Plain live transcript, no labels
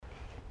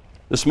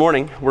This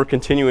morning, we're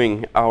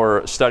continuing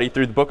our study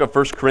through the book of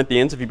 1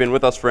 Corinthians. If you've been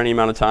with us for any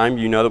amount of time,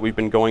 you know that we've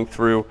been going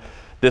through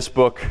this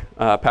book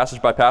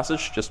passage by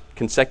passage, just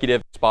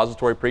consecutive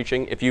expository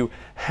preaching. If you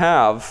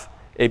have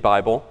a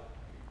Bible,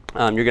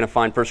 you're going to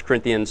find 1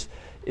 Corinthians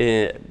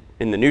in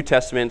the New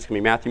Testament. It's going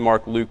to be Matthew,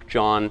 Mark, Luke,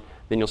 John.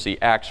 Then you'll see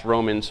Acts,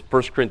 Romans,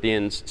 1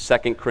 Corinthians,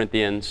 2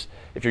 Corinthians.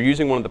 If you're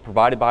using one of the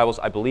provided Bibles,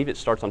 I believe it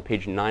starts on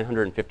page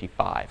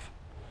 955.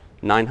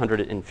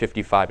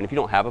 955. And if you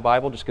don't have a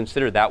Bible, just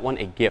consider that one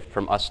a gift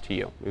from us to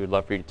you. We would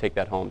love for you to take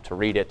that home, to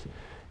read it,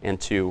 and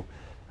to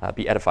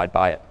be edified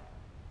by it.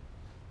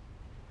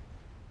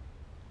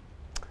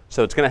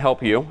 So it's going to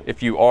help you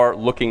if you are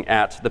looking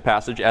at the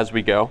passage as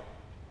we go.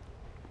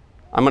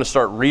 I'm going to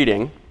start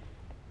reading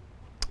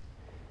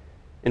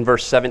in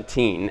verse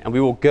 17, and we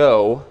will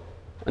go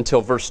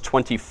until verse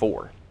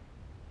 24.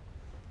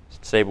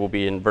 Today we'll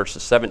be in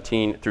verses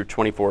 17 through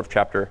 24 of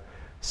chapter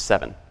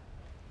 7.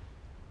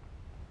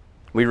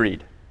 We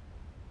read,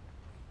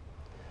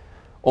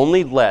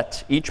 "Only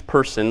let each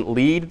person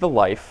lead the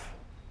life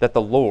that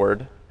the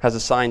Lord has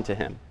assigned to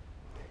him,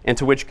 and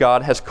to which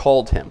God has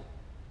called him.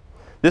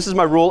 This is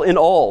my rule in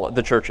all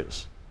the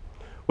churches.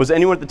 Was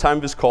anyone at the time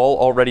of his call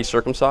already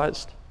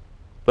circumcised?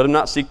 Let him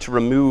not seek to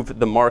remove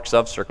the marks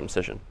of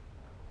circumcision.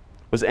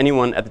 Was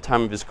anyone at the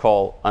time of his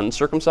call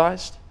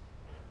uncircumcised?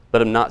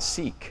 Let him not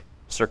seek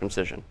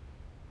circumcision.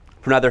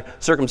 For neither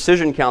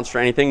circumcision counts for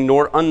anything,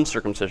 nor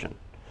uncircumcision,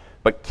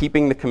 but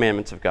keeping the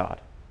commandments of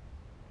God.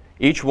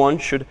 Each one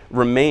should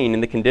remain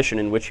in the condition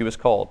in which he was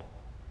called.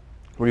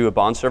 Were you a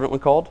bondservant when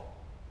called?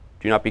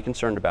 Do not be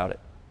concerned about it.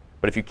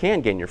 But if you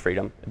can gain your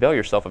freedom, avail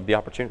yourself of the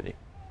opportunity.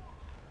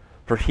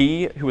 For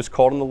he who is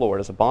called in the Lord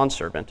as a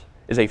bondservant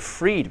is a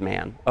freed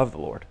man of the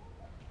Lord.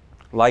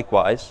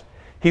 Likewise,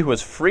 he who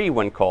was free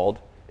when called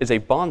is a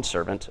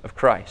bondservant of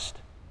Christ.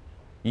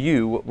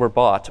 You were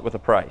bought with a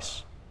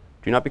price.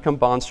 Do not become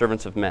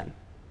bondservants of men.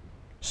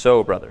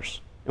 So, brothers,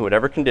 in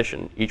whatever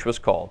condition each was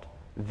called,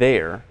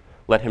 there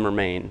let him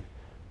remain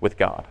with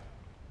God."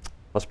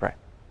 Let's pray.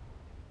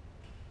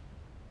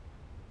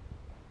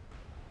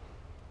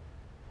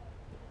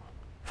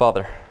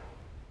 Father,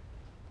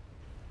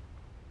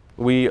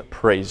 we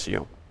praise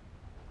you,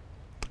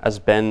 as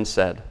Ben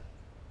said,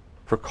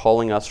 for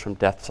calling us from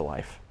death to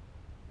life.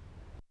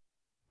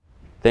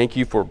 Thank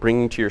you for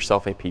bringing to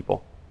yourself a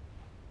people.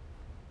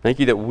 Thank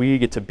you that we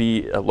get to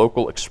be a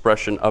local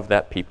expression of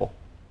that people.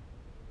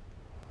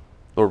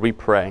 Lord, we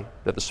pray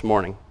that this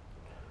morning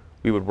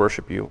we would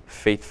worship you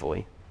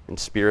faithfully in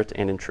spirit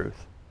and in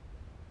truth.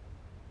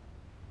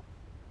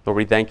 Lord,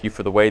 we thank you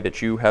for the way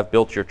that you have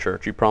built your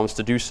church. You promised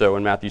to do so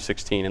in Matthew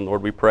 16. And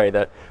Lord, we pray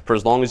that for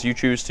as long as you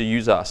choose to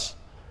use us,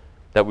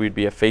 that we would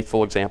be a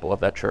faithful example of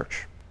that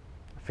church,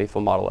 a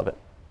faithful model of it.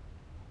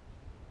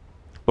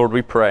 Lord,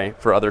 we pray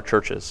for other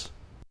churches.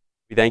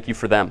 We thank you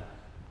for them.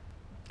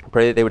 I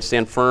pray that they would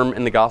stand firm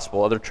in the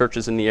gospel. Other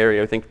churches in the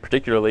area, I think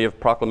particularly of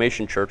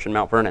Proclamation Church in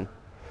Mount Vernon,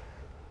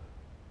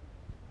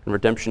 and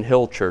Redemption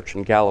Hill Church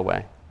in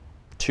Galloway,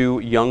 two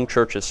young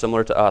churches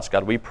similar to us.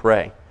 God, we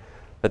pray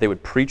that they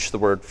would preach the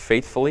word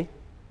faithfully,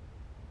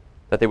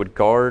 that they would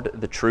guard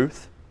the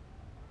truth,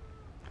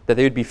 that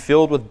they would be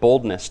filled with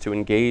boldness to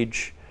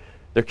engage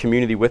their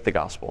community with the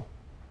gospel,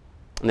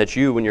 and that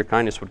you, in your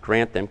kindness, would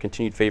grant them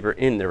continued favor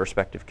in their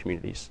respective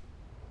communities.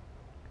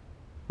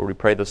 Lord, we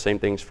pray those same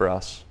things for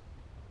us.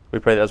 We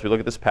pray that as we look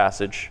at this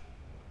passage,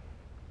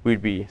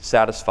 we'd be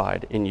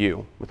satisfied in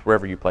you with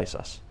wherever you place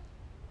us.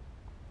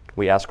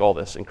 We ask all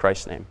this in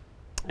Christ's name.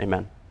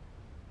 Amen.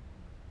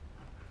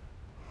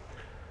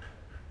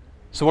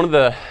 So one of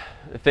the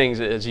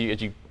things as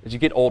you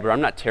get older,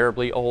 I'm not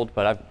terribly old,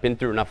 but I've been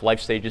through enough life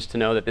stages to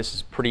know that this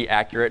is pretty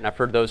accurate, and I've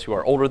heard those who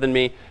are older than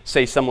me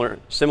say similar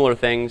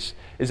things,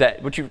 is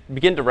that what you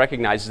begin to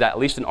recognize is that, at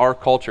least in our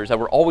culture, is that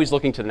we're always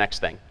looking to the next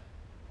thing.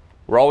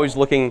 We're always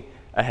looking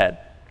ahead.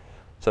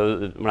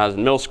 So when I was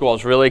in middle school, I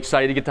was really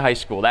excited to get to high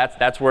school.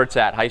 That's where it's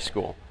at, high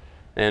school.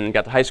 And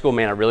got to high school,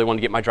 man, I really wanted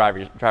to get my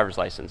driver's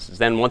license.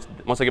 Then once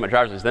I get my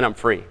driver's license, then I'm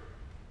free.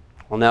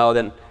 Well, no,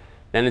 then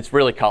it's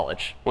really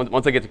college.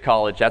 Once I get to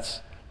college,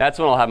 that's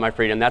when I'll have my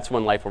freedom. That's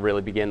when life will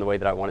really begin the way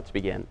that I want it to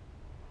begin.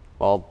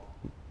 Well,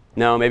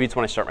 no, maybe it's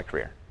when I start my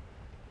career.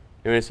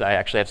 Maybe it's I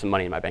actually have some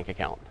money in my bank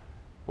account.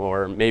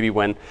 Or maybe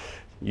when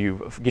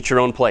you get your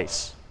own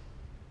place,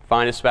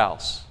 find a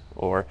spouse,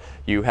 or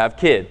you have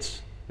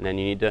kids, and then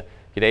you need to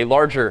get a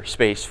larger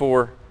space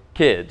for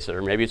kids,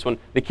 or maybe it's when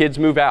the kids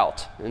move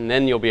out, and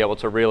then you'll be able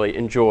to really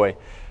enjoy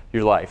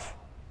your life.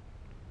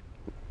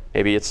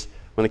 Maybe it's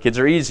when the kids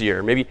are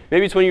easier. Maybe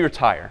it's when you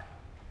retire.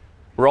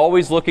 We're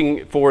always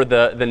looking for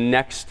the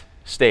next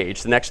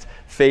stage, the next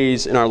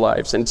phase in our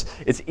lives. And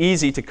it's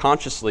easy to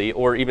consciously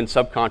or even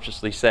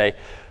subconsciously say,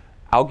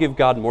 I'll give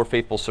God more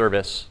faithful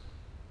service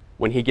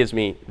when he gives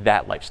me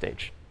that life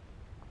stage.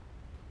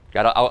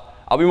 God,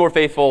 I'll be more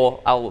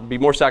faithful, I'll be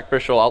more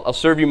sacrificial, I'll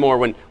serve you more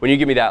when you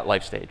give me that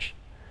life stage.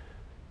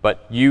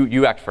 But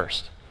you act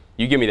first.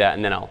 You give me that,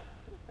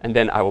 and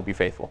then I will be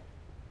faithful.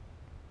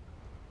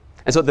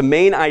 And so the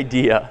main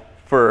idea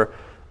for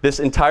this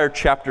entire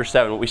chapter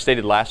 7, what we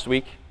stated last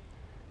week,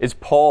 is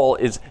Paul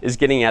is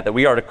getting at that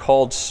we are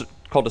called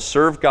to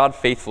serve God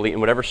faithfully in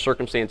whatever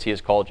circumstance he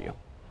has called you.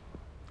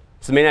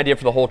 It's the main idea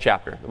for the whole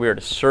chapter. We are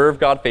to serve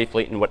God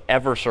faithfully in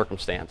whatever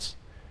circumstance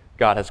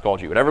God has called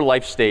you, whatever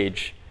life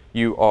stage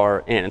you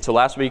are in. And so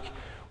last week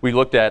we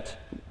looked at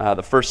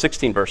the first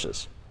 16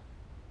 verses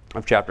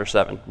of chapter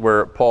 7,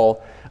 where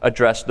Paul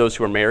addressed those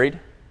who are married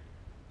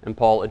and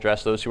Paul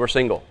addressed those who are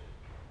single.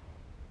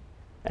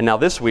 And now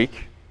this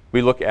week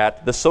we look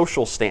at the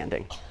social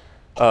standing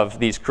of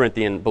these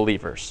Corinthian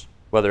believers,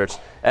 whether it's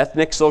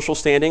ethnic social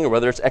standing or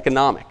whether it's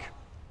economic.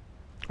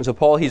 And so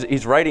Paul,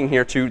 he's writing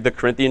here to the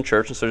Corinthian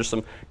church, and so there's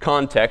some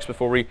context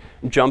before we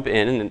jump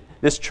in. And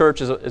this church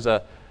is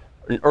an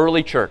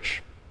early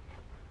church.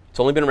 It's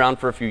only been around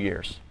for a few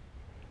years.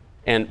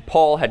 And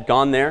Paul had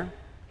gone there.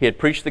 He had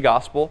preached the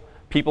gospel.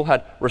 People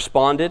had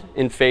responded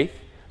in faith.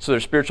 So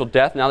there's spiritual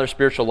death, now there's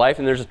spiritual life,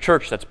 and there's a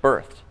church that's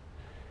birthed.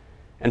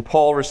 And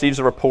Paul receives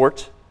a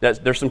report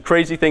that there's some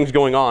crazy things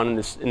going on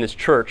in this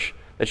church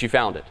that you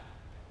founded.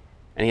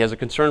 And he has a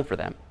concern for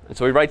them. And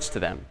so he writes to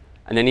them.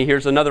 And then he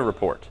hears another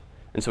report.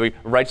 And so he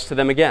writes to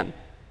them again.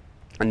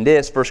 And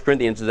this, 1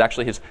 Corinthians, is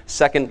actually his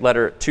second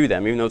letter to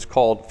them, even though it's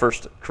called 1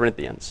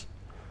 Corinthians.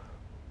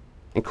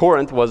 And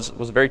Corinth was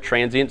a very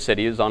transient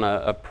city. It was on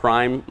a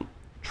prime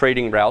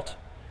trading route.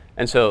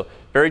 And so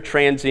very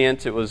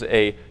transient. It was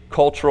a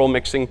cultural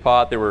mixing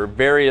pot. There were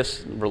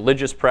various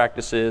religious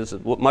practices,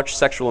 much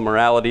sexual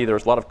immorality. There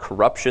was a lot of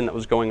corruption that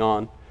was going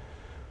on.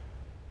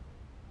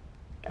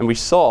 And we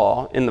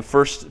saw in the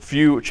first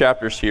few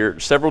chapters here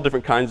several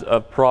different kinds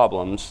of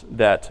problems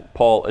that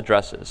Paul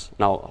addresses.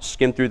 And I'll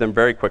skim through them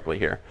very quickly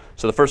here.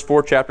 So the first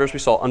 4 chapters, we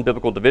saw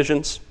unbiblical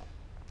divisions.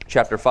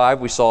 Chapter 5,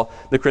 we saw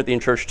the Corinthian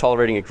church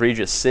tolerating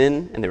egregious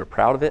sin, and they were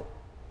proud of it.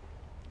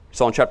 We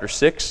saw in chapter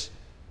 6,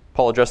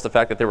 Paul addressed the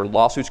fact that there were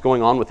lawsuits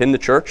going on within the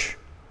church.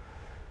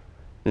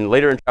 And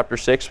later in chapter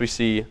 6, we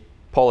see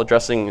Paul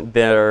addressing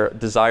their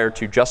desire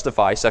to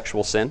justify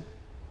sexual sin.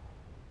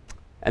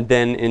 And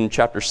then in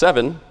chapter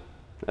 7,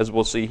 as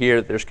we'll see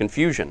here, there's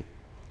confusion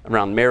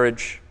around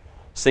marriage,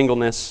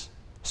 singleness,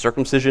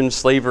 circumcision,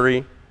 slavery,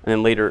 and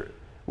then later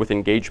with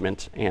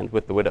engagement and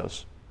with the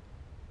widows.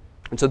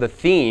 And so the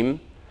theme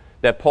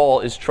that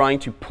Paul is trying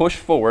to push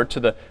forward to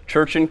the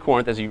church in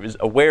Corinth, as he was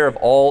aware of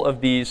all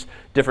of these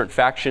different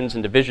factions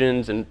and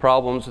divisions and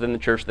problems within the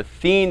church, the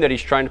theme that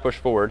he's trying to push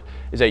forward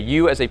is that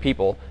you as a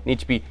people need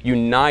to be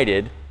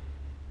united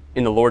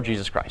in the Lord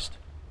Jesus Christ.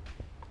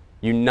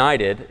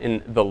 United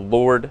in the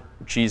Lord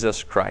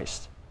Jesus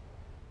Christ.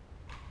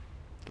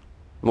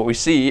 And what we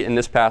see in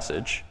this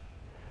passage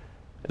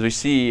is we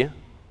see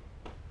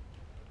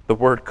the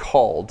word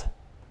called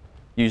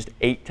used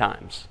 8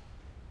 times.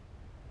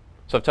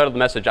 So I've titled the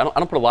message, I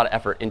don't put a lot of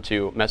effort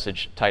into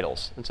message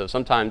titles. And so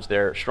sometimes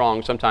they're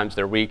strong, sometimes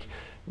they're weak.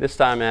 This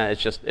time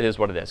it is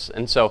what it is.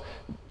 And so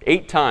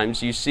 8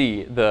 times you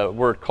see the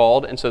word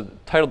called, and so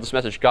titled this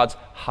message, God's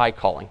High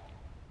Calling.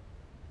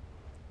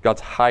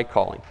 God's High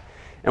Calling.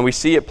 And we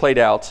see it played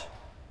out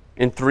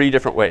in 3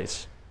 different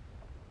ways.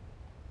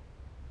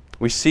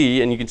 We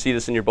see, and you can see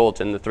this in your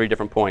bulletin, the 3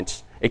 different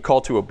points: a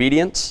call to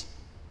obedience,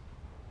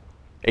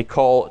 a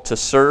call to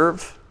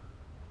serve,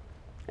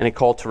 and a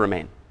call to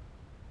remain.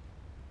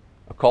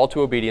 A call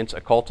to obedience,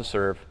 a call to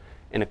serve,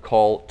 and a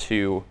call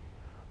to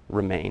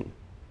remain.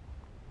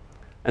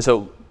 And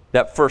so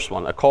that first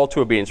one, a call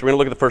to obedience, we're going to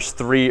look at the first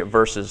 3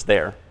 verses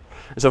there.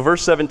 And so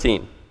verse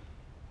 17,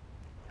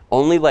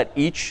 only let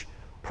each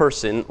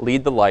person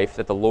lead the life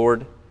that the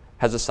Lord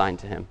has assigned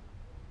to him,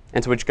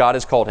 and to which God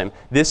has called him.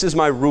 This is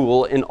my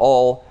rule in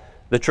all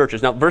the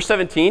churches. Now, verse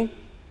 17,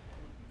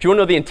 if you want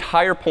to know the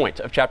entire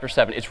point of chapter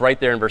 7, it's right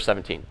there in verse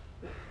 17.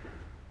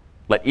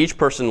 Let each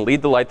person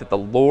lead the life that the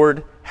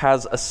Lord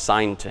has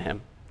assigned to him.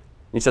 And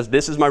he says,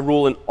 this is my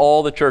rule in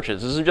all the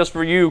churches. This isn't just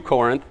for you,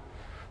 Corinth.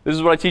 This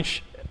is what I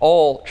teach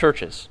all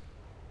churches.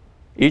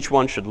 Each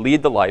one should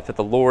lead the life that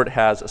the Lord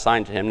has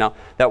assigned to him. Now,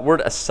 that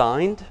word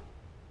assigned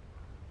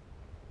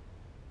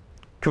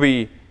could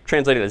be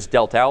translated as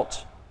dealt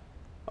out,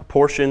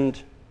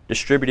 apportioned,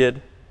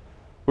 distributed.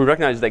 We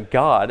recognize that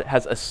God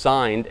has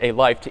assigned a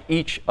life to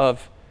each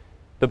of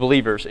the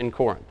believers in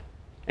Corinth.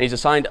 And he's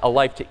assigned a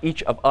life to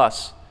each of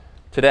us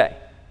today.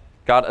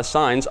 God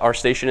assigns our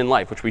station in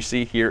life, which we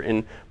see here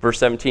in verse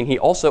 17. He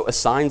also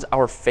assigns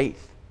our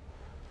faith.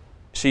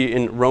 See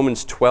in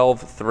Romans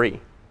 12:3,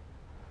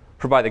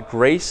 for by the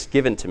grace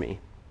given to me,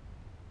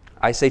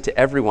 I say to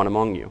everyone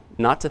among you,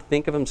 not to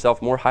think of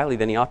himself more highly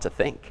than he ought to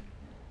think,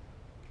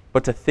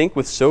 but to think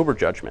with sober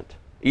judgment,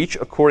 each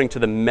according to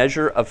the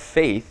measure of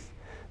faith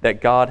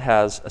that God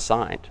has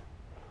assigned.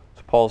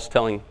 So Paul's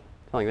telling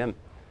them,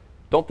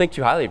 don't think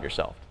too highly of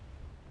yourself.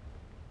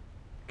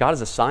 God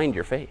has assigned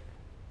your faith.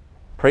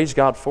 Praise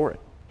God for it.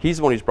 He's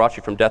the one who's brought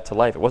you from death to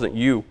life. It wasn't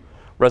you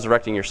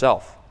resurrecting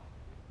yourself.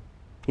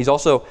 He's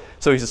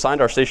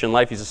assigned our station in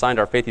life. He's assigned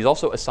our faith. He's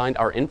also assigned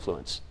our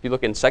influence. If you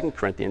look in 2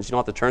 Corinthians, you don't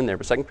have to turn there,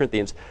 but 2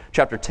 Corinthians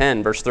chapter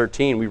 10, verse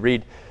 13, we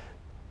read,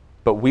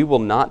 but we will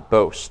not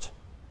boast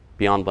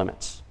beyond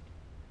limits,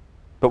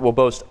 but will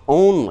boast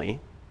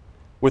only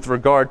with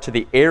regard to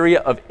the area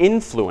of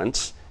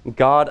influence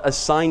God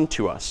assigned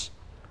to us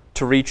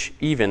to reach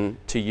even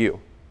to you.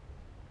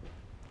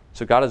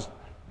 So God has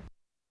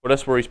put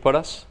us where he's put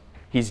us.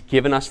 He's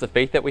given us the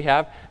faith that we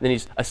have, and then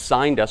he's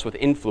assigned us with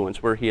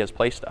influence where he has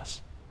placed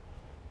us.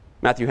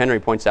 Matthew Henry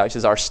points out, he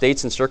says, our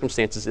states and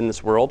circumstances in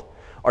this world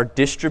are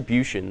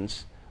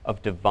distributions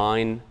of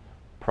divine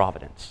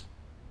providence.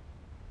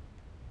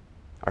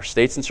 Our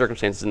states and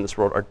circumstances in this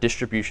world are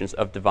distributions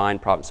of divine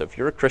providence. So if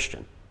you're a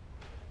Christian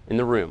in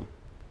the room,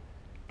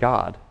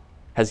 God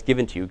has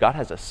given to you, God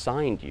has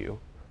assigned you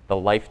the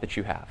life that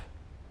you have.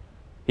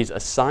 He's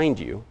assigned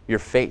you your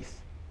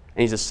faith,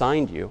 and he's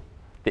assigned you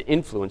the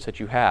influence that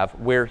you have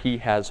where he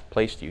has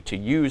placed you, to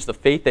use the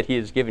faith that he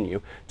has given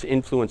you to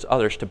influence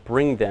others, to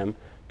bring them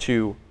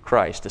to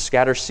Christ, to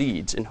scatter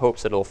seeds in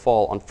hopes that it'll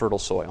fall on fertile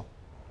soil.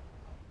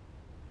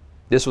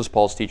 This was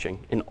Paul's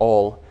teaching in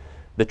all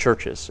the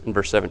churches in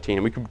verse 17,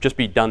 and we could just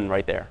be done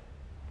right there.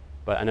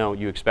 But I know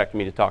you expect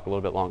me to talk a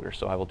little bit longer,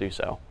 so I will do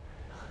so.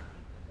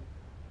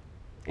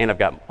 And I've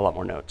got a lot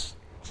more notes.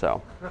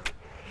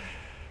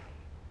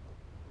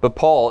 But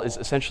Paul is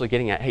essentially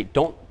getting at, hey,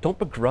 don't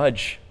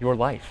begrudge your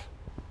life.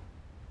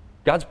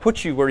 God's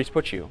put you where he's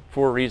put you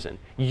for a reason.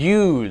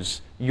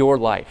 Use your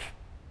life.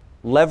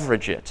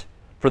 Leverage it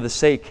for the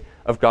sake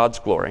of God's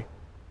glory.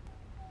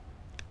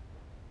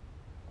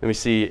 Let me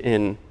see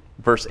in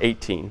verse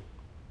 18.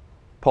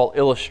 Paul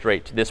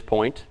illustrates this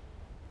point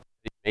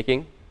he's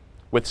making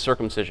with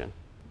circumcision.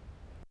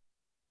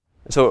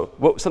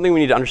 So something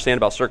we need to understand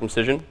about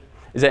circumcision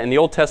is that in the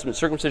Old Testament,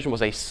 circumcision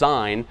was a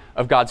sign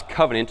of God's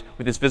covenant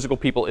with his physical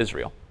people,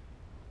 Israel.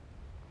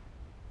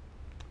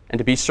 And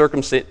to be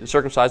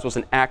circumcised was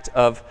an act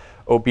of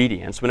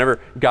obedience. Whenever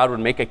God would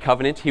make a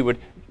covenant, he would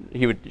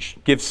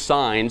give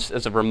signs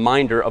as a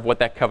reminder of what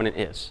that covenant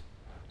is.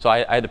 So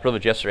I had the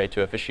privilege yesterday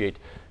to officiate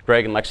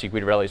Greg and Lexi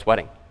Guidarelli's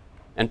wedding.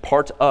 And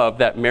part of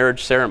that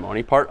marriage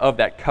ceremony, part of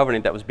that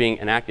covenant that was being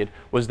enacted,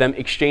 was them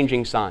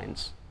exchanging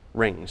signs,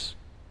 rings.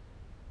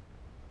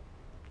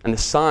 And the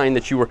sign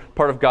that you were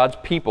part of God's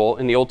people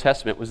in the Old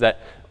Testament was that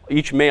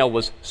each male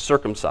was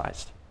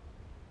circumcised.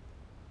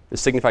 This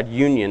signified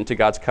union to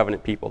God's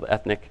covenant people, the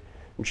ethnic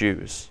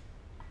Jews.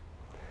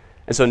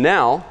 And so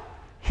now,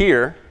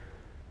 here,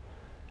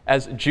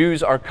 as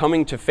Jews are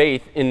coming to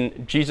faith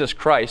in Jesus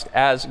Christ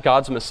as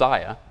God's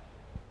Messiah,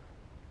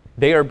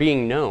 they are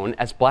being known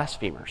as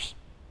blasphemers.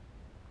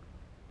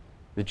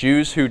 The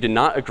Jews who did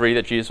not agree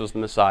that Jesus was the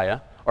Messiah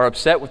are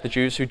upset with the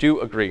Jews who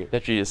do agree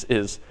that Jesus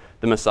is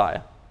the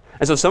Messiah.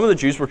 And so some of the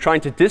Jews were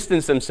trying to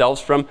distance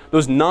themselves from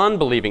those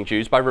non-believing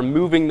Jews by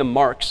removing the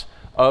marks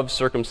of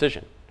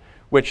circumcision,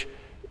 which,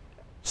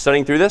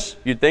 studying through this,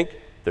 you'd think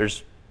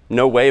there's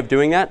no way of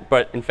doing that,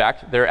 but in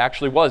fact, there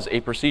actually was a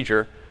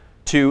procedure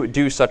to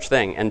do such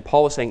thing. And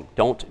Paul was saying,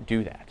 don't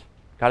do that.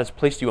 God has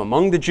placed you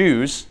among the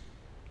Jews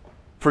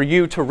for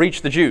you to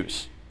reach the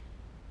Jews.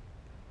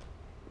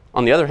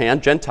 On the other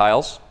hand,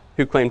 Gentiles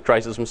who claimed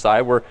Christ as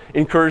Messiah were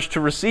encouraged to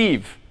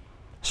receive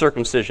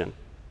circumcision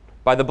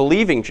by the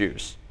believing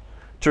Jews,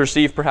 to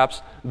receive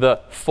perhaps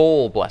the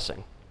full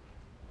blessing.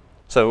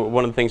 So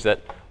one of the things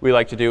that we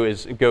like to do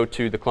is go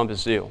to the Columbus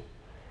Zoo.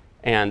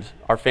 And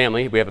our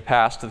family, we have a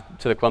pass to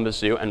the Columbus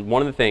Zoo, and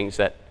one of the things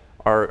that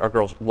our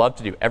girls love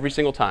to do every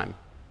single time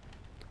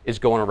is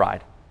go on a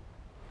ride.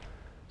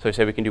 So we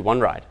say we can do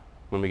one ride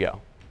when we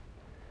go.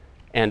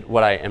 And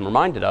what I am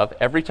reminded of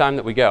every time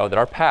that we go, that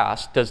our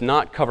pass does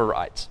not cover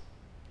rides.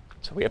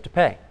 So we have to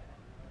pay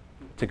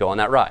to go on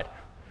that ride.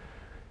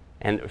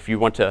 And if you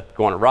want to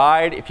go on a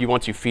ride, if you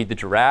want to feed the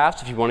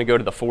giraffes, if you want to go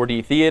to the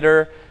 4D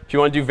theater, if you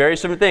want to do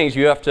various different things,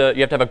 you have to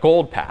have a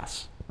gold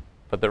pass.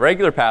 But the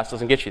regular pass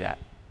doesn't get you that.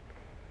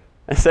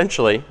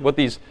 Essentially, what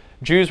these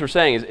Jews were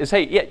saying is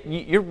hey, yeah,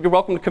 you're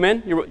welcome to come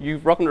in, you're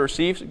welcome to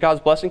receive God's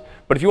blessing,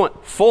 but if you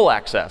want full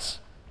access,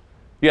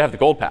 you have the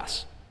gold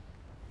pass.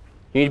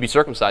 You need to be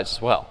circumcised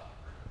as well.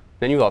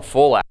 Then you'll have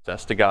full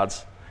access to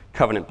God's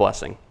covenant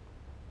blessing.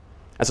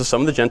 And so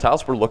some of the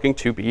Gentiles were looking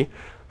to be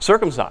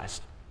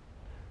circumcised.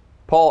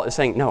 Paul is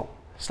saying, no,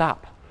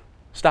 stop.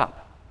 God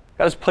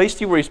has placed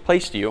you where he's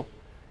placed you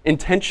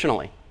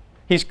intentionally.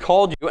 He's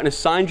called you and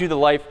assigned you the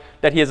life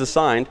that he has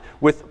assigned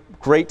with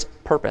great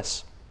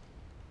purpose.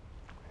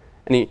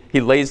 And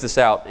he lays this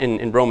out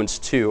in Romans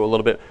 2 a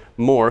little bit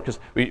more, because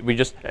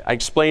I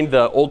explained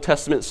the Old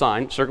Testament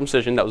sign,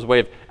 circumcision, that was a way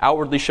of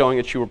outwardly showing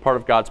that you were part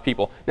of God's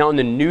people. Now in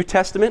the New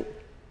Testament,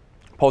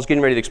 Paul's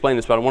getting ready to explain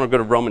this, but I want to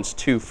go to Romans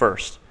 2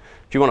 first.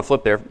 If you want to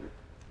flip there,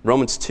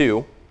 Romans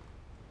 2,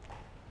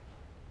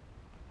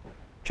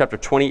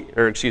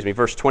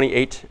 verse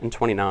 28 and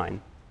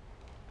 29.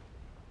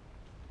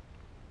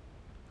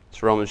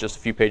 So Romans just a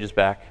few pages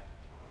back.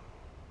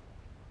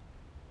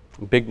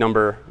 The big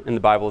number in the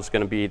Bible is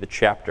going to be the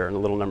chapter, and the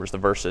little number is the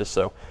verses.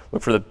 So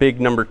look for the big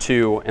number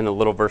 2 and the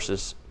little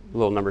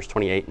numbers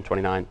 28 and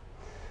 29.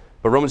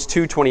 But Romans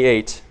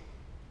 2:28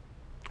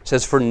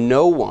 says, "For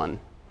no one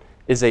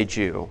is a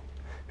Jew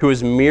who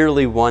is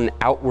merely one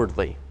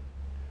outwardly,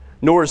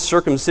 nor is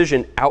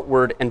circumcision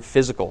outward and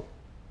physical.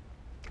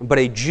 But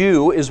a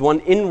Jew is one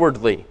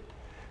inwardly,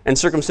 and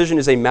circumcision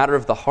is a matter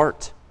of the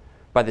heart,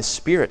 by the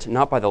Spirit,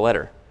 not by the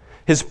letter.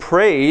 His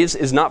praise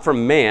is not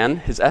from man,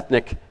 his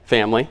ethnic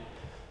family,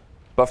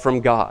 but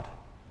from God,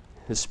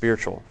 his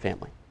spiritual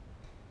family.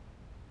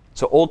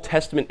 So Old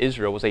Testament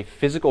Israel was a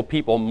physical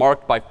people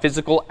marked by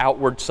physical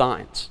outward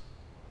signs.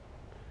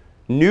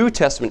 New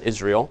Testament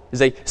Israel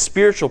is a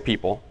spiritual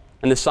people,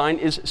 and the sign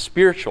is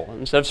spiritual.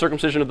 Instead of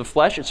circumcision of the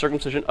flesh, it's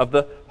circumcision of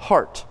the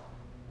heart.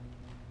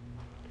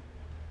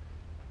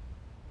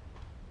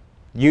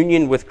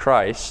 Union with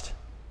Christ,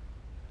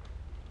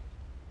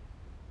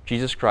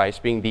 Jesus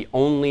Christ being the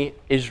only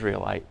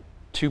Israelite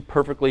to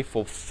perfectly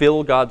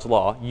fulfill God's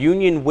law,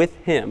 union with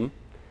him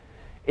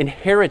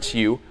inherits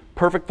you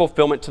perfect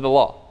fulfillment to the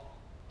law.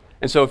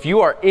 And so if you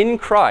are in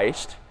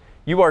Christ,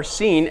 you are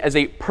seen as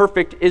a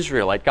perfect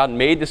Israelite. God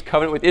made this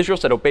covenant with Israel,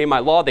 said, obey my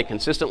law. They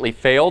consistently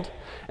failed.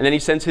 And then he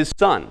sends his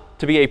son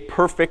to be a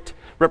perfect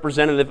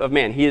representative of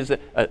man. He is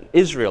an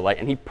Israelite,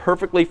 and he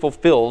perfectly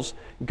fulfills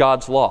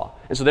God's law.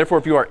 And so therefore,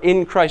 if you are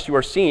in Christ, you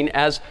are seen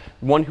as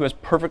one who has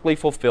perfectly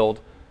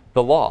fulfilled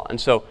the law. And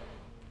so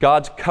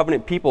God's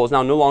covenant people is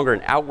now no longer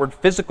an outward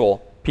physical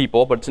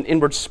people, but it's an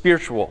inward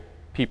spiritual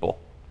people.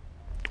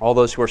 All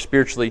those who are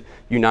spiritually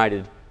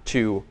united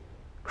to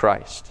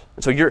Christ.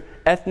 And so your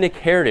ethnic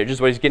heritage is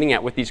what he's getting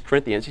at with these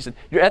Corinthians. He said,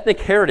 your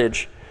ethnic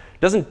heritage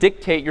doesn't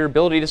dictate your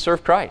ability to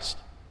serve Christ.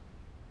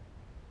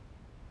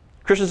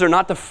 Christians are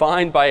not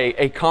defined by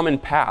a common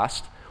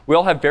past. We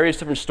all have various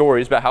different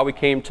stories about how we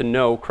came to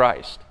know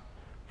Christ,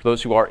 for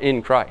those who are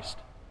in Christ.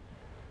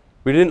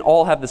 We didn't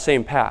all have the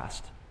same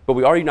past, but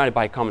we are united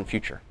by a common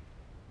future.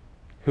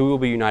 Who we will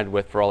be united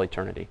with for all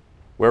eternity,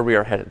 where we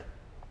are headed.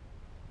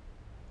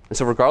 And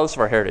so regardless of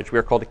our heritage, we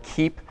are called to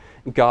keep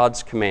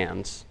God's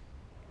commands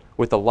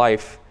with the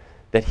life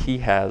that he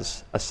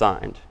has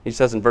assigned. He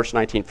says in verse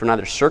 19, for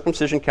neither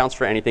circumcision counts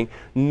for anything,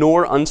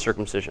 nor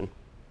uncircumcision,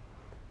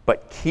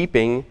 but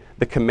keeping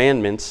the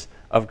commandments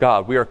of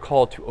God. We are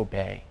called to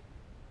obey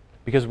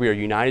because we are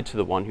united to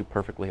the one who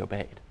perfectly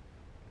obeyed.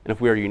 And if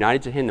we are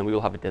united to him, then we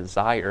will have a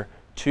desire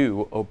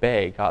to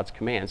obey God's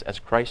commands as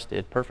Christ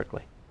did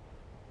perfectly.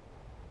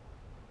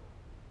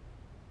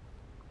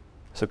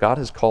 So God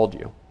has called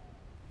you,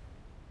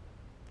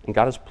 and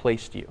God has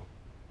placed you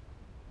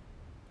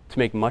to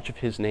make much of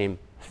his name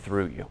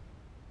through you,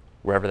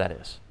 wherever that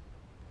is.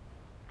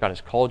 God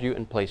has called you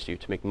and placed you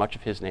to make much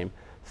of his name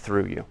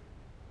through you.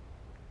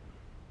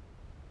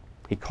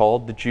 He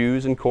called the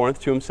Jews in Corinth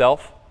to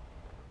himself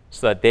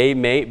so that they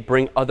may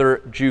bring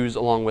other Jews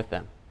along with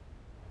them.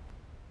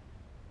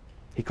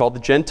 He called the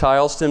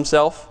Gentiles to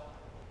himself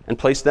and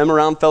placed them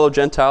around fellow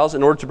Gentiles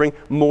in order to bring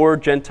more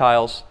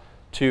Gentiles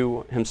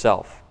to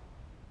himself.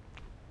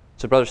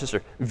 So brother,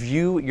 sister,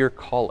 view your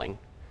calling,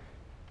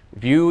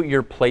 view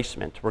your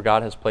placement where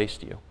God has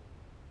placed you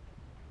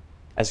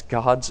as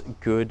God's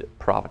good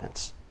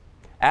providence.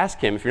 Ask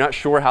him, if you're not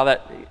sure how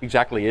that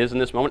exactly is in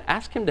this moment,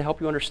 ask him to help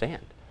you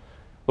understand.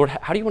 Lord,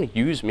 how do you want to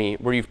use me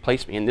where you've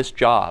placed me in this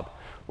job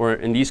or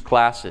in these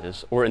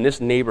classes or in this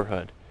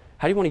neighborhood?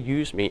 How do you want to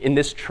use me in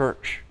this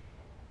church?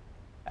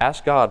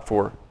 Ask God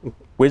for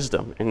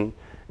wisdom and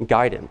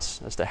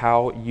guidance as to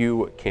how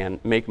you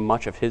can make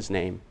much of his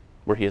name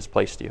where he has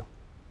placed you.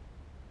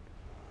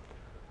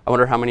 I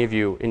wonder how many of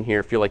you in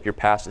here feel like your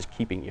past is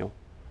keeping you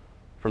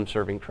from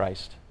serving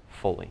Christ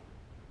fully.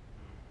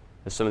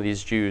 As some of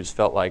these Jews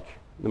felt like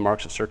the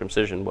marks of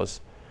circumcision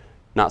was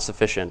not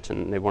sufficient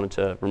and they wanted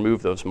to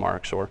remove those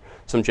marks, or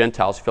some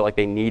Gentiles felt like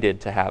they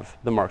needed to have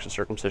the marks of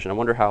circumcision. I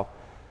wonder how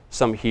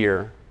some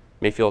here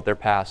may feel that their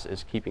past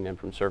is keeping them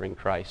from serving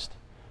Christ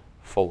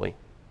fully.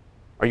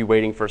 Are you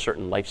waiting for a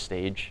certain life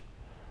stage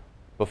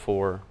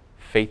before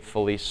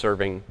faithfully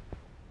serving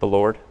the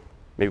Lord?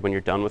 Maybe when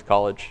you're done with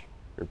college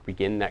or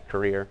begin that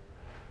career.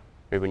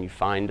 Maybe when you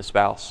find a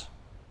spouse,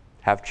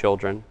 have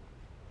children.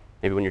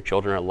 Maybe when your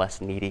children are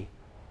less needy.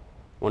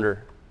 I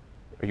wonder,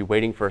 are you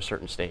waiting for a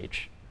certain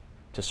stage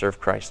to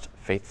serve Christ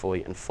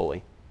faithfully and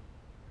fully?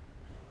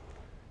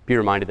 Be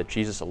reminded that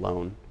Jesus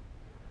alone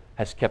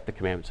has kept the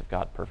commandments of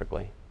God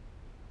perfectly.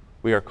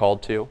 We are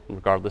called to,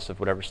 regardless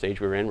of whatever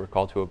stage we're in, we're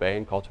called to obey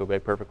and called to obey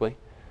perfectly.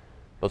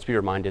 Let's be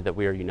reminded that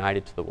we are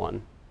united to the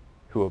one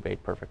who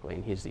obeyed perfectly,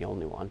 and he's the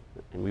only one.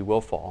 And we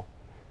will fall.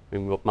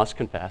 Must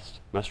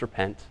confess, must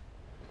repent,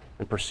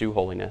 and pursue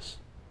holiness.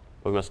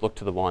 But we must look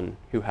to the one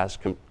who has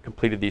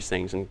completed these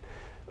things and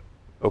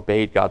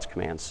obeyed God's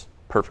commands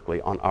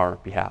perfectly on our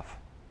behalf.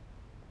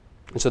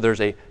 And so there's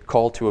a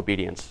call to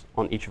obedience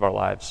on each of our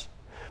lives.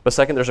 But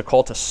second, there's a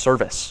call to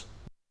service.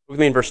 Look with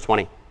me in verse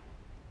 20.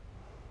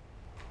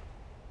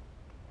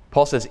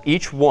 Paul says,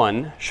 each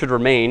one should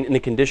remain in the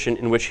condition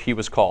in which he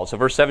was called. So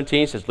verse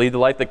 17 says, lead the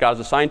life that God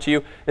has assigned to you.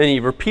 And then he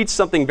repeats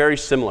something very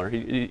similar.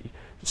 He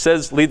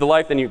says, lead the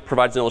life, then he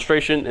provides an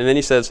illustration, and then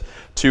he says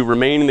to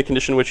remain in the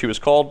condition in which he was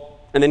called,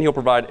 and then he'll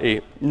provide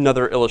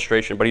another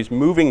illustration. But he's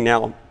moving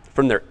now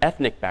from their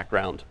ethnic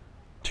background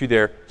to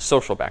their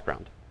social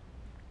background.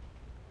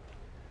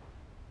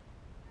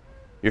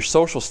 Your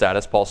social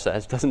status, Paul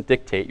says, doesn't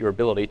dictate your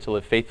ability to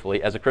live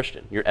faithfully as a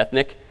Christian. Your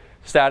ethnic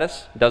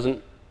status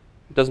doesn't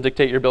doesn't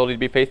dictate your ability to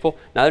be faithful.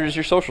 Neither does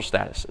your social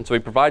status. And so he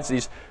provides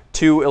these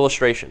two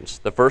illustrations.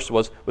 The first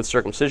was with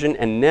circumcision,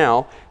 and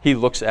now he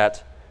looks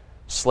at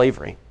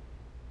slavery.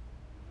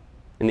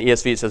 In the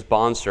ESV it says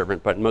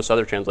bondservant, but in most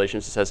other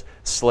translations it says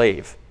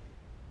slave.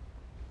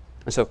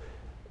 And so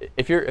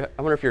I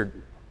wonder if you're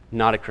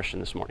not a Christian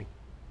this morning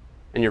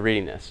and you're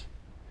reading this,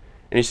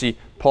 and you see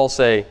Paul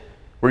say,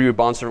 were you a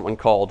bondservant when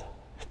called?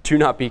 Do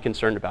not be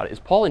concerned about it. Is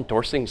Paul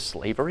endorsing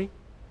slavery?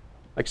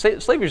 Like,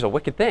 slavery is a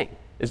wicked thing.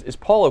 Is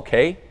Paul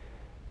okay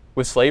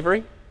with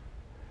slavery?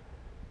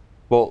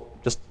 Well,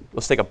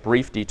 let's take a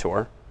brief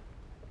detour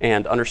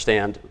and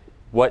understand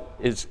what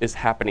is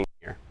happening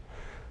here.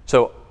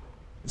 So,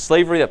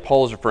 slavery that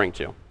Paul is referring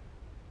to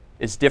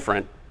is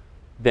different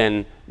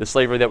than the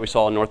slavery that we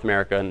saw in North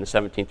America in the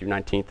 17th through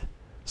 19th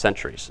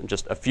centuries, and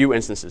just a few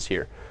instances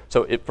here.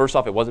 So first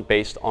off, it wasn't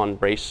based on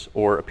race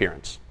or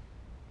appearance.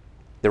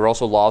 There were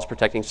also laws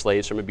protecting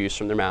slaves from abuse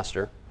from their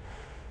master.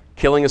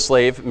 Killing a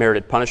slave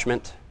merited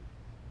punishment.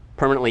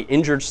 Permanently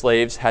injured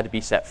slaves had to be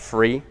set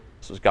free.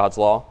 This was God's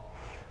law.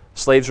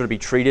 Slaves were to be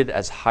treated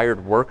as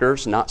hired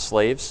workers, not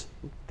slaves.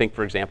 Think,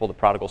 for example, the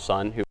prodigal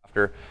son who,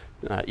 after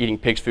eating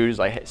pig's food,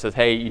 says,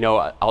 hey,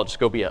 I'll just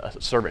go be a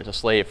servant, a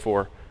slave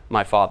for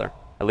my father.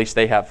 At least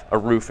they have a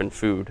roof and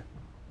food.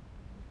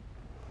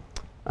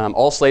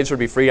 All slaves were to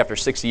be freed after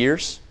 6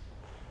 years.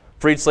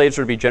 Freed slaves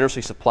were to be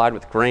generously supplied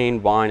with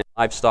grain, wine, and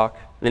livestock.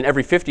 And then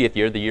every 50th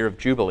year, the year of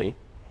Jubilee,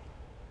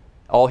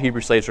 all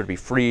Hebrew slaves were to be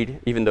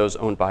freed, even those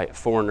owned by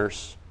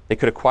foreigners. They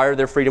could acquire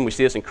their freedom. We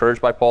see this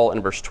encouraged by Paul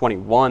in verse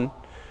 21,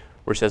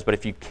 where he says, but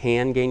if you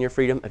can gain your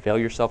freedom, avail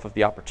yourself of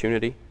the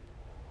opportunity.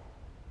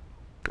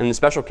 And in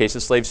special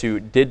cases, slaves who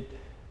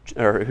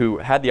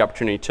had the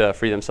opportunity to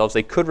free themselves,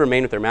 they could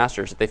remain with their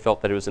masters if they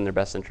felt that it was in their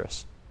best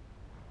interest.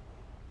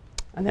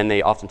 And then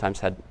they oftentimes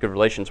had good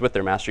relations with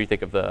their master. You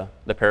think of the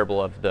parable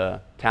of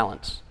the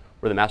talents,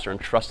 where the master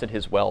entrusted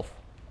his wealth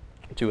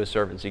to his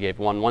servants. He gave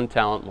one 1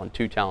 talent, one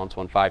 2 talents,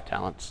 one 5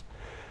 talents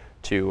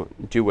to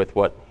do with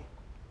what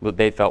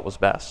they felt was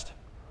best.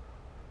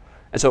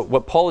 And so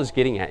what Paul is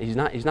getting at, he's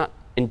not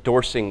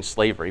endorsing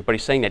slavery, but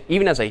he's saying that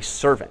even as a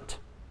servant,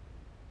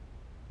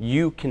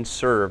 you can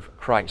serve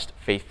Christ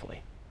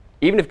faithfully.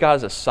 Even if God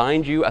has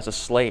assigned you as a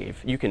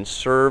slave, you can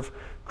serve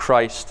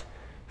Christ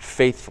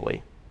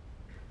faithfully.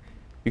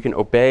 You can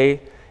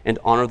obey and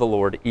honor the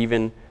Lord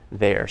even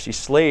there. See,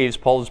 slaves,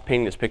 Paul is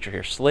painting this picture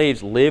here.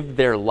 Slaves live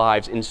their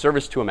lives in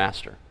service to a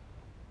master.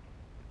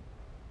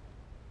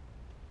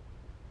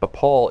 But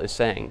Paul is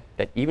saying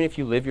that even if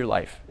you live your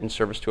life in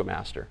service to a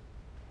master,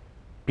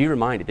 be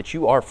reminded that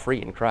you are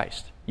free in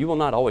Christ. You will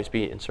not always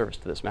be in service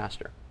to this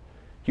master.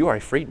 You are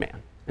a freed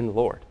man in the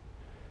Lord.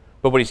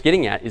 But what he's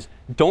getting at is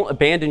don't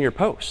abandon your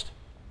post.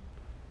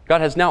 God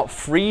has now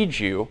freed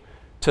you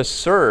to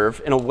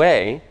serve in a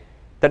way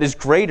that is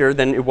greater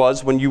than it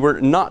was when you were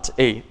not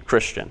a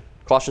Christian.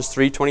 Colossians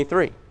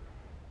 3:23.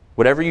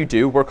 Whatever you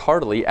do, work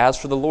heartily as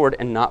for the Lord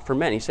and not for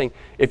men. He's saying,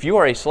 if you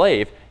are a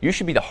slave, you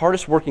should be the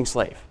hardest working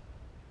slave.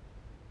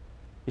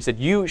 He said,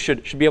 you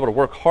should be able to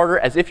work harder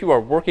as if you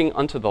are working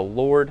unto the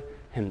Lord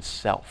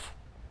himself.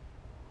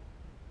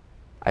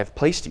 I have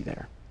placed you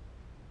there.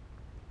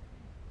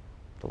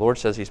 The Lord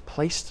says he's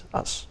placed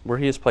us where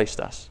he has placed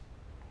us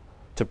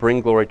to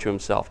bring glory to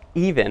himself,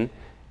 even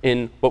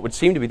in what would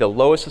seem to be the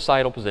lowest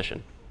societal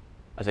position,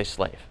 as a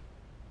slave.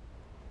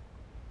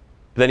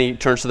 Then he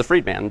turns to the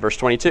freedman in verse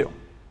 22.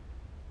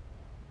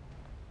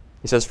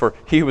 He says, for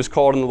he who was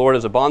called in the Lord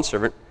as a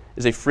bondservant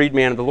is a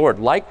freedman of the Lord.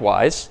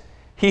 Likewise,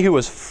 he who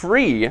was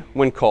free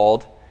when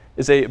called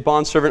is a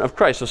bondservant of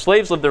Christ. So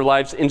slaves live their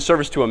lives in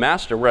service to a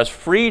master, whereas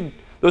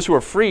those who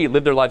are free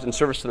live their lives in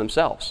service to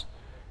themselves.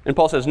 And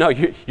Paul says, no,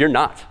 you're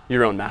not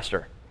your own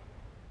master.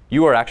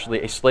 You are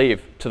actually a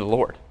slave to the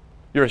Lord.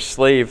 You're a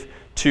slave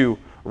to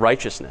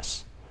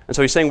righteousness. And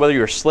so he's saying whether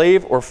you're a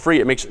slave or free,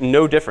 it makes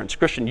no difference.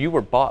 Christian, you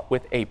were bought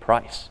with a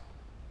price.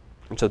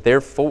 And so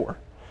therefore,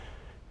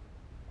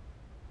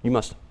 you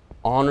must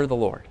honor the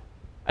Lord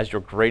as your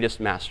greatest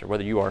master,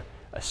 whether you are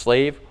a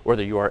slave or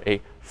whether you are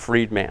a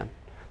freed man.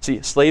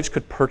 See, slaves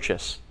could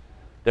purchase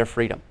their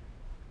freedom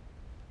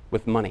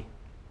with money.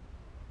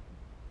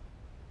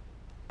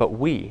 But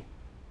we,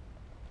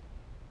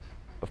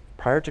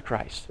 prior to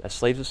Christ, as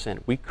slaves of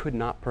sin, we could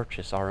not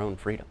purchase our own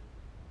freedom.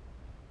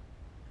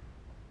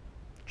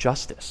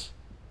 Justice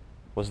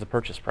was the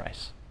purchase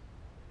price.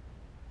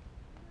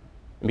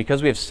 And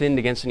because we have sinned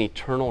against an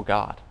eternal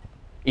God,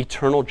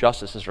 eternal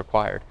justice is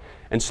required.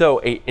 And so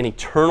an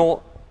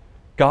eternal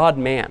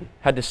God-man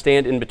had to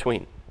stand in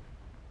between.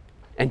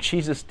 And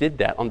Jesus did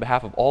that on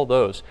behalf of all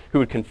those who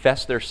would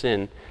confess their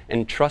sin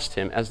and trust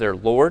him as their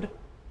Lord,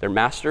 their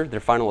master, their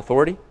final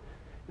authority,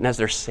 and as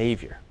their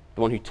Savior,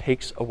 the one who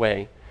takes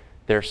away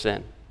their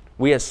sin.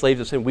 We as slaves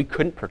of sin, we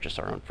couldn't purchase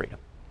our own freedom.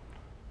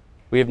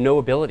 We have no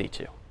ability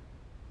to.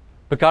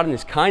 But God in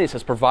his kindness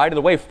has provided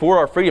the way for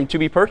our freedom to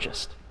be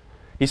purchased.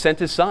 He sent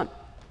his Son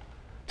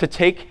to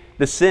take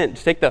the sin,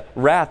 to take the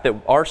wrath that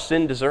our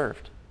sin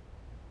deserved.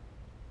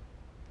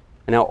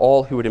 And now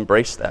all who would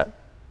embrace that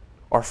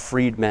are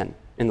freed men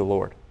in the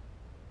Lord.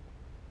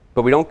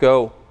 But we don't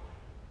go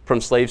from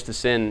slaves to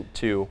sin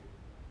to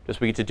just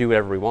we get to do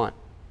whatever we want.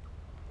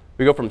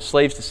 We go from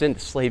slaves to sin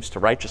to slaves to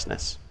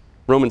righteousness.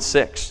 Romans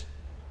 6,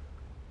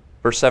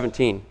 verse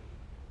 17.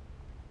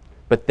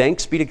 But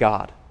thanks be to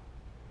God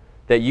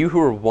that you who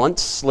were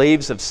once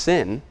slaves of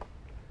sin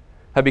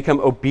have become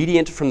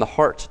obedient from the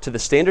heart to the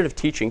standard of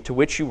teaching to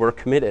which you were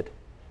committed.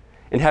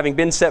 And having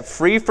been set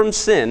free from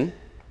sin,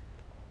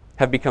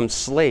 have become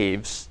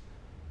slaves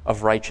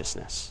of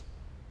righteousness.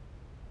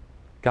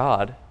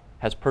 God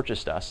has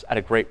purchased us at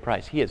a great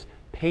price. He has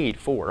paid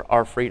for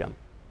our freedom.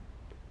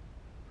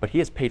 But He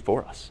has paid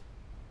for us.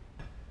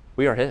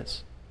 We are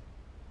His.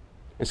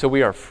 And so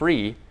we are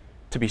free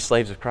to be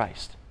slaves of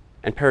Christ.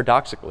 And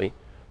paradoxically,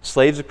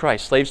 slaves of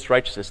Christ, slaves to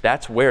righteousness,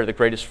 that's where the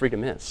greatest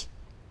freedom is.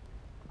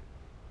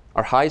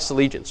 Our highest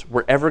allegiance,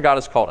 wherever God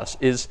has called us,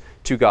 is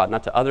to God,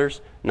 not to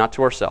others, not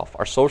to ourselves.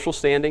 Our social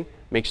standing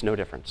makes no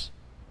difference.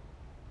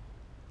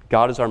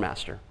 God is our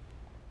master.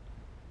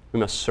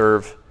 We must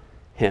serve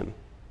Him.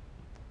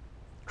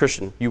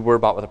 Christian, you were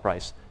bought with a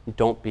price.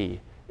 Don't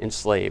be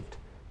enslaved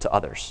to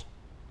others.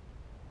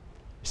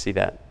 You see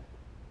that?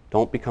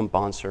 Don't become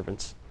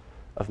bondservants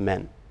of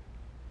men.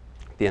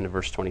 At the end of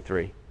verse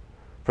 23.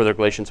 Further,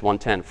 Galatians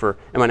 1:10. For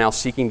am I now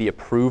seeking the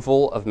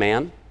approval of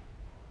man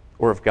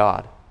or of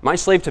God? Am I a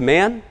slave to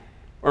man,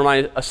 or am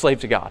I a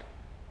slave to God?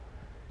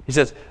 He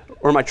says,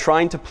 or am I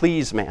trying to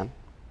please man?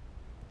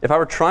 If I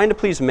were trying to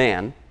please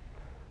man,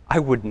 I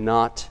would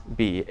not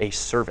be a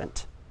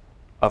servant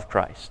of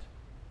Christ.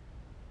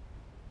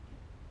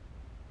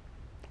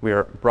 We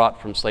are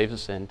brought from slaves of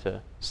sin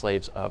to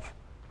slaves of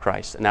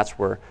Christ, and that's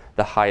where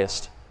the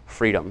highest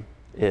freedom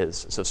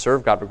is. So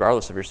serve God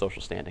regardless of your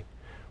social standing,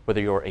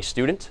 whether you're a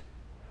student,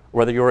 or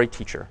whether you're a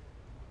teacher,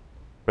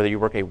 whether you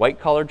work a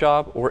white-collar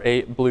job or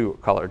a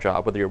blue-collar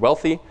job, whether you're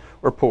wealthy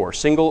or poor,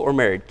 single or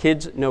married,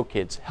 kids, no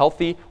kids,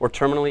 healthy or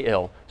terminally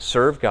ill,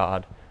 serve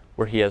God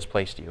where He has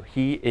placed you.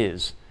 He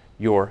is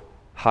your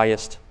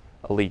highest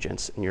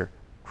allegiance and your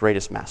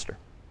greatest master.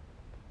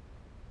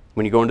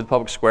 When you go into the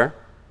public square,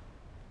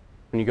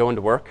 when you go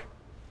into work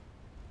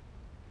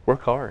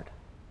hard.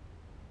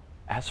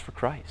 As for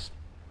Christ.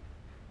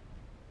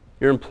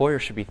 Your employer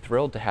should be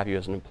thrilled to have you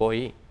as an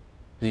employee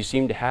because you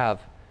seem to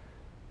have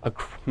a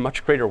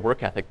much greater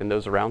work ethic than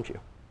those around you.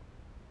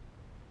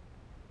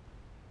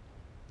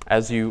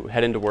 As you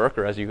head into work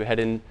or as you head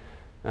in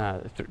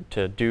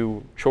to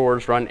do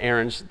chores, run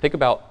errands, think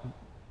about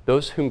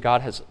those whom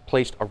God has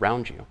placed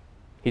around you.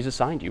 He's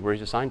assigned you where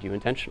He's assigned you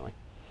intentionally.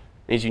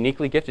 And He's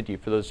uniquely gifted you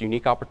for those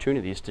unique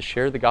opportunities to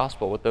share the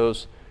gospel with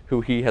those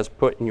who He has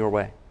put in your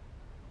way.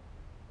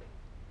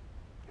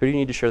 Who do you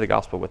need to share the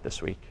gospel with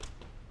this week?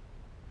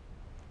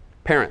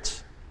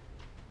 Parents,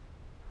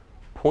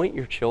 point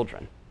your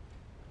children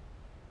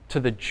to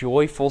the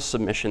joyful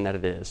submission that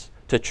it is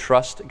to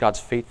trust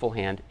God's faithful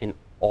hand in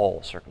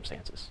all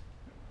circumstances.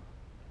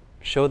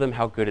 Show them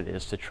how good it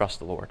is to trust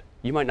the Lord.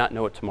 You might not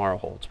know what tomorrow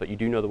holds, but you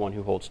do know the one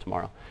who holds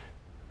tomorrow.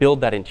 Build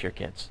that into your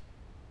kids.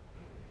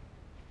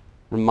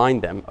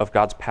 Remind them of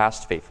God's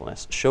past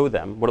faithfulness. Show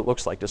them what it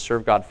looks like to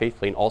serve God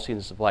faithfully in all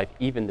seasons of life,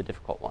 even the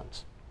difficult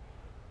ones.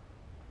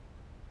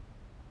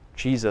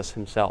 Jesus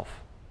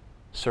Himself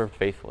served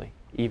faithfully,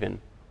 even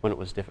when it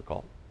was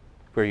difficult.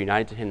 If we are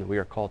united to Him, we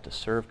are called to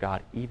serve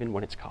God even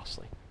when it's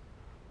costly.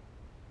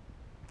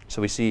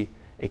 So we see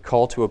a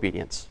call to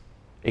obedience,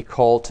 a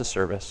call to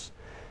service,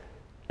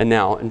 and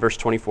now in verse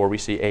 24 we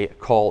see a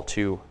call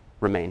to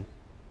remain.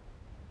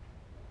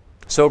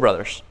 So,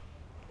 brothers,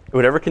 in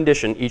whatever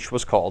condition each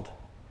was called,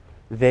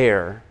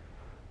 there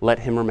let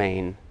him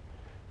remain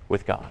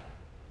with God.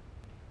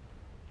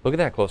 Look at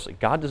that closely.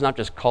 God does not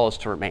just call us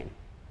to remain.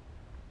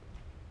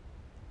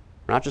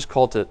 We're not just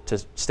called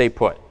to stay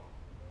put. It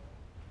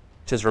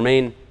says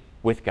remain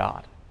with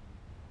God.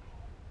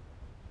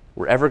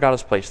 Wherever God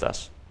has placed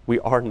us, we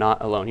are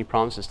not alone. He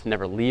promises to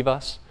never leave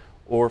us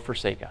or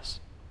forsake us.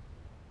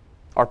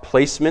 Our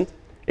placement,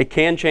 it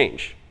can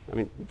change. I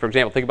mean, for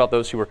example, think about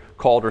those who were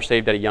called or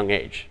saved at a young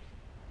age.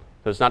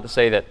 So it's not to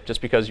say that just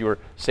because you were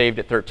saved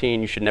at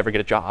 13, you should never get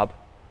a job,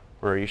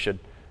 or you should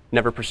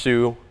never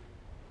pursue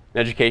an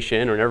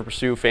education, or never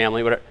pursue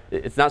family, whatever.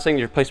 It's not saying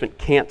that your placement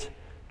can't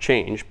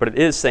change, but it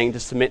is saying to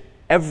submit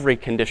every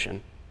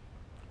condition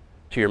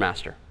to your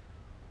master.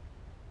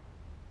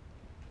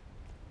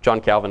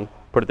 John Calvin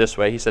put it this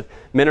way. He said,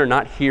 "Men are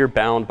not here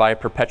bound by a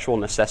perpetual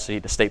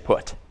necessity to stay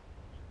put,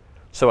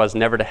 so as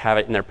never to have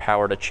it in their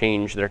power to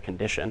change their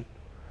condition,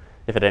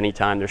 if at any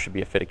time there should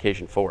be a fit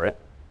occasion for it,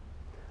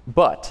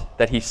 but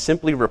that he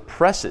simply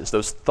represses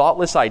those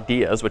thoughtless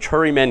ideas which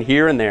hurry men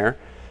here and there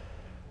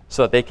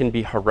so that they can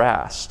be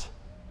harassed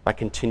by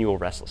continual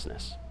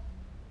restlessness."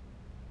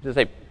 He says,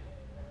 hey,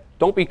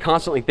 don't be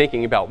constantly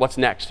thinking about what's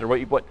next or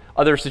what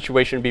other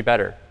situation would be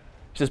better.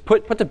 He says,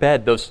 put to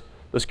bed those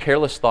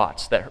careless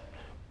thoughts that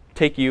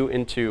take you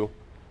into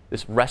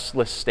this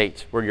restless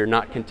state where you're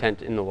not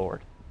content in the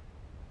Lord.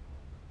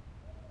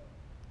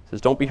 He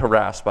says, don't be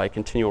harassed by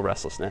continual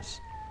restlessness.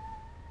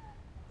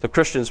 So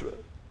Christians,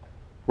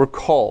 we're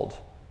called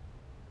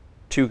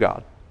to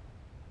God.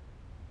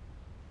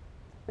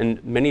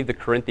 And many of the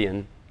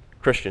Corinthian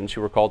Christians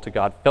who were called to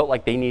God felt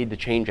like they needed to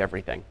change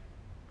everything.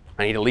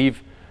 I need to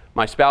leave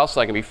my spouse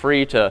so I can be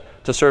free to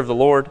serve the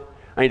Lord.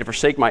 I need to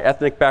forsake my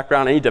ethnic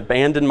background. I need to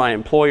abandon my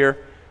employer.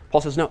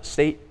 Paul says, no,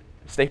 stay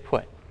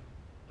put.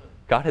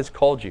 God has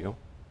called you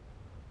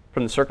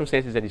from the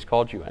circumstances that he's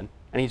called you in,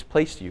 and he's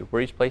placed you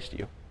where he's placed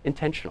you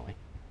intentionally.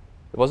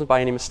 It wasn't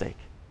by any mistake.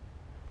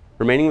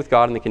 Remaining with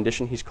God in the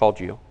condition he's called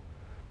you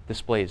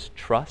displays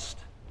trust,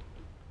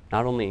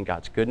 not only in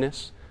God's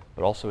goodness,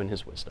 but also in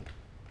his wisdom.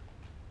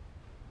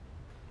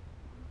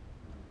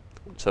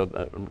 So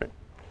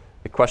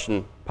the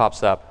question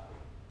pops up,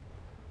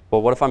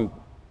 well, what if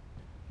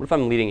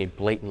I'm leading a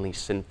blatantly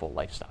sinful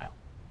lifestyle?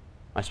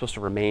 Am I supposed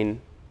to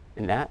remain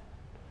in that?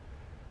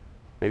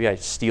 Maybe I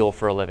steal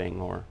for a living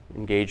or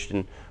engaged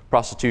in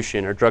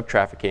prostitution or drug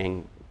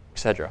trafficking,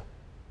 etc.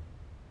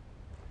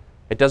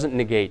 It doesn't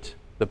negate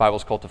the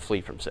Bible's call to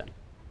flee from sin.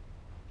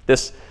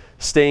 This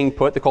staying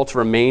put, the call to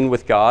remain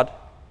with God,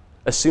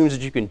 assumes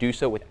that you can do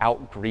so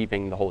without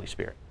grieving the Holy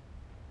Spirit.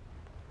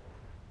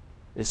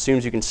 It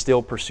assumes you can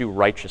still pursue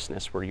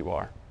righteousness where you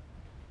are.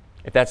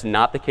 If that's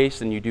not the case,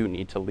 then you do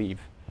need to leave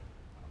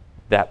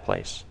that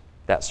place,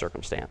 that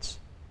circumstance.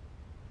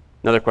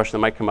 Another question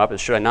that might come up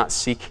is, should I not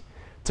seek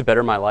to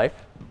better my life?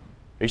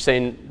 Are you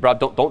saying, Rob,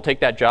 don't take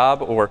that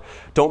job, or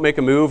don't make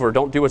a move, or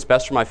don't do what's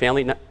best for my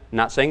family?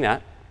 Not saying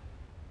that,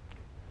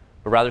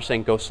 but rather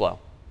saying go slow.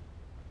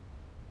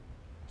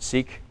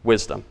 Seek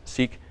wisdom.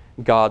 Seek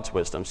God's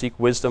wisdom. Seek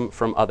wisdom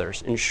from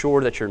others.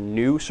 Ensure that your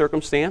new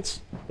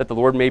circumstance that the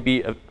Lord may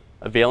be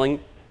availing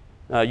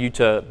you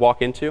to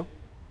walk into,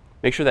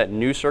 make sure that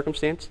new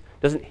circumstance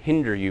doesn't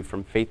hinder you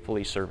from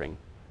faithfully serving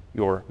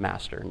your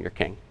master and your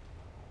king.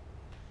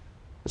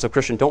 And so,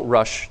 Christian, don't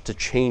rush to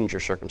change your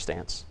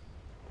circumstance.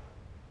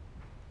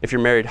 If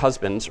you're married,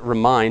 husbands,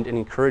 remind and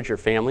encourage your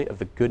family of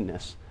the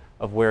goodness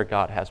of where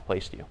God has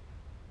placed you.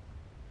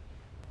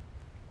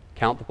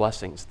 Count the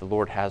blessings the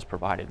Lord has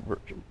provided.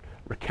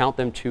 Recount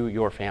them to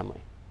your family.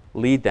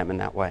 Lead them in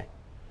that way.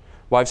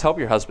 Wives, help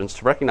your husbands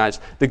to recognize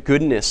the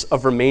goodness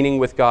of remaining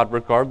with God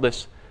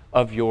regardless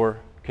of your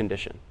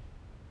condition.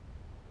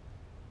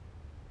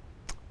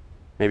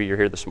 Maybe you're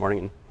here this morning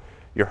and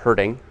you're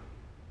hurting. You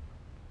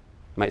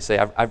might say,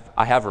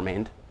 I have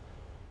remained,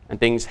 and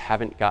things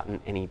haven't gotten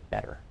any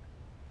better.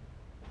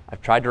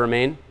 I've tried to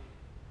remain,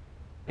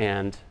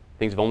 and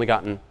things have only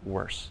gotten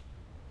worse.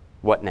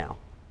 What now?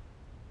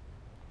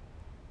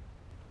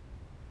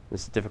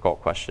 This is a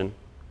difficult question,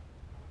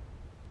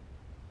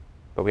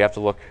 but we have to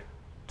look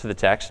to the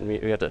text, and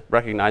we have to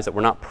recognize that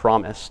we're not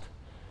promised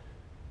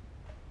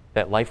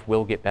that life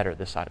will get better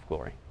this side of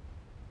glory.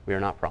 We are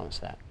not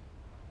promised that.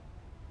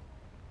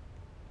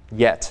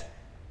 Yet,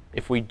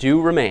 if we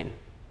do remain,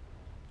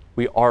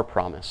 we are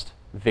promised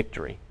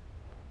victory.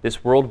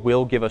 This world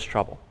will give us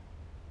trouble,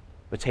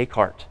 but take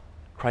heart.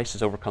 Christ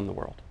has overcome the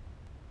world.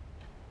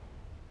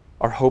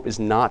 Our hope is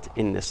not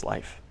in this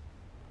life,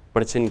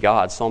 but it's in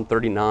God. Psalm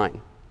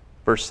 39,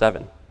 verse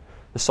 7.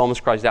 The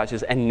psalmist cries out, he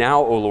says, "And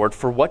now, O Lord,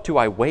 for what do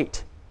I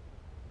wait?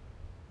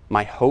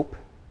 My hope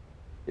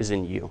is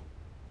in you."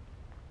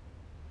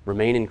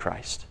 Remain in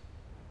Christ.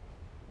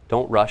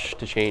 Don't rush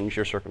to change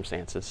your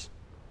circumstances.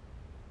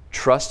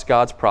 Trust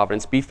God's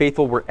providence. Be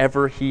faithful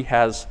wherever he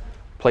has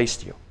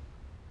placed you.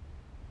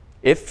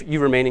 If you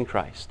remain in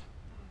Christ,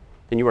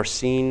 then you are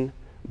seen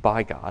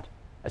by God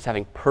as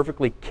having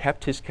perfectly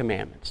kept his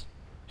commandments.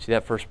 See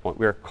that first point?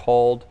 We are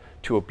called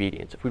to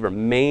obedience. If we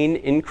remain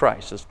in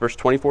Christ, as verse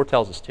 24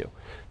 tells us to,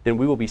 then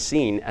we will be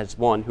seen as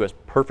one who has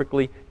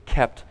perfectly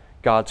kept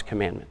God's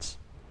commandments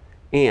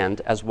and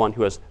as one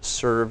who has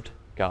served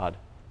God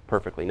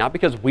perfectly. Not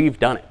because we've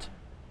done it,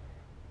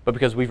 but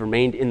because we've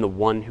remained in the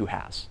one who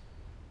has.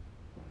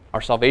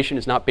 Our salvation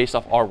is not based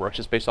off our works,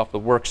 it's based off the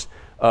works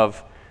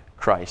of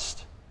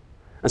Christ.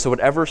 And so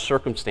whatever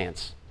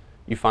circumstance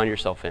you find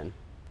yourself in,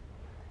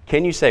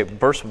 can you say,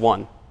 verse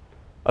 1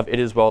 of "It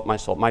is well with my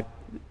soul," this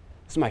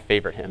is my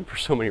favorite hymn for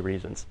so many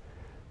reasons,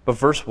 but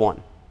verse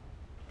 1,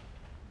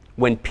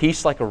 "When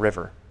peace like a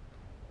river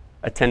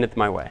attendeth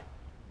my way,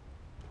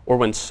 or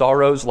when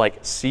sorrows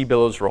like sea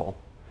billows roll,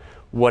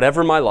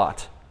 whatever my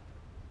lot,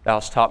 thou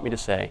hast taught me to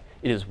say,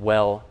 it is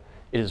well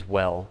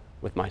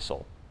with my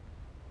soul."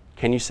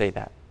 Can you say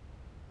that?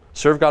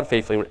 Serve God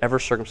faithfully in whatever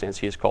circumstance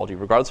he has called you.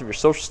 Regardless of your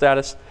social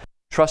status,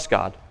 trust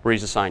God where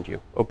he's assigned you.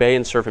 Obey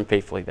and serve him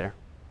faithfully there.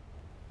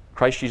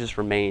 Christ Jesus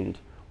remained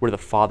where the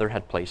Father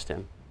had placed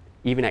him,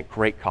 even at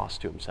great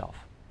cost to himself.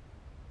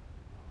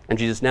 And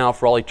Jesus now,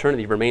 for all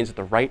eternity, remains at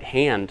the right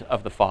hand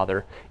of the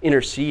Father,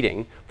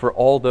 interceding for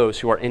all those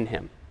who are in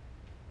him.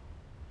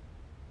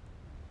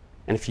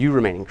 And if you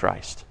remain in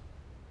Christ,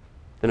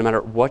 then no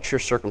matter what your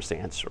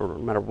circumstance or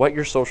no matter what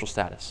your social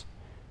status,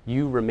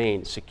 you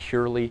remain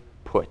securely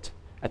put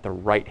at the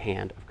right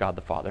hand of God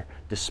the Father,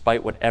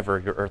 despite whatever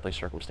your earthly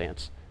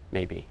circumstance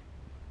may be.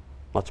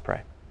 Let's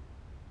pray.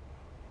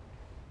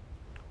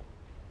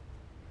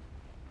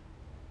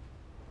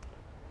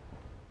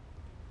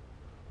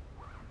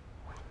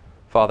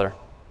 Father,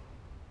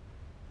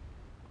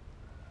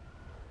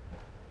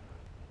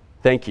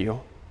 thank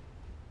you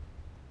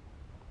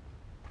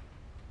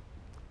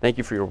Thank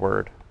you for your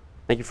word.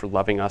 Thank you for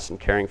loving us and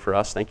caring for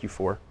us. Thank you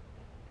for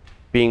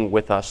being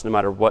with us no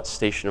matter what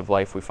station of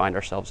life we find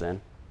ourselves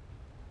in.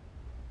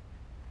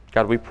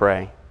 God, we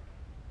pray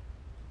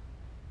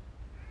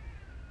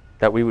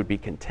that we would be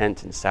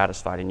content and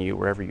satisfied in you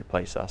wherever you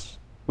place us.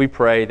 We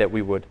pray that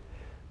we would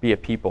be a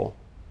people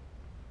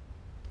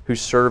who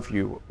serve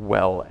you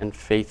well and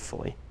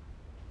faithfully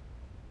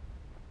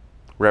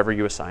wherever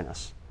you assign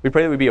us. We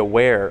pray that we be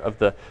aware of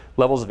the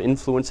levels of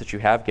influence that you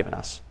have given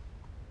us,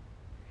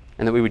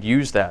 and that we would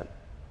use that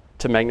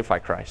to magnify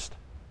Christ.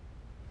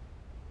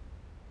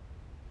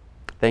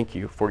 Thank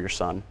you for your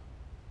Son.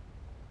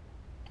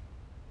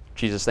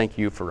 Jesus, thank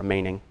you for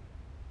remaining,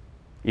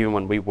 even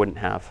when we wouldn't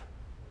have.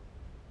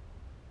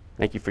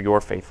 Thank you for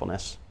your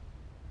faithfulness.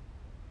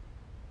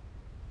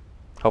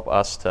 Help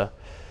us to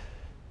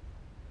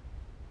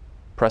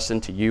press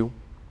into you,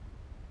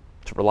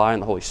 to rely on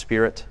the Holy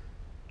Spirit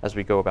as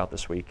we go about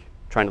this week,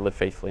 trying to live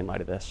faithfully in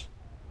light of this.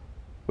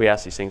 We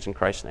ask these things in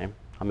Christ's name.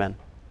 Amen.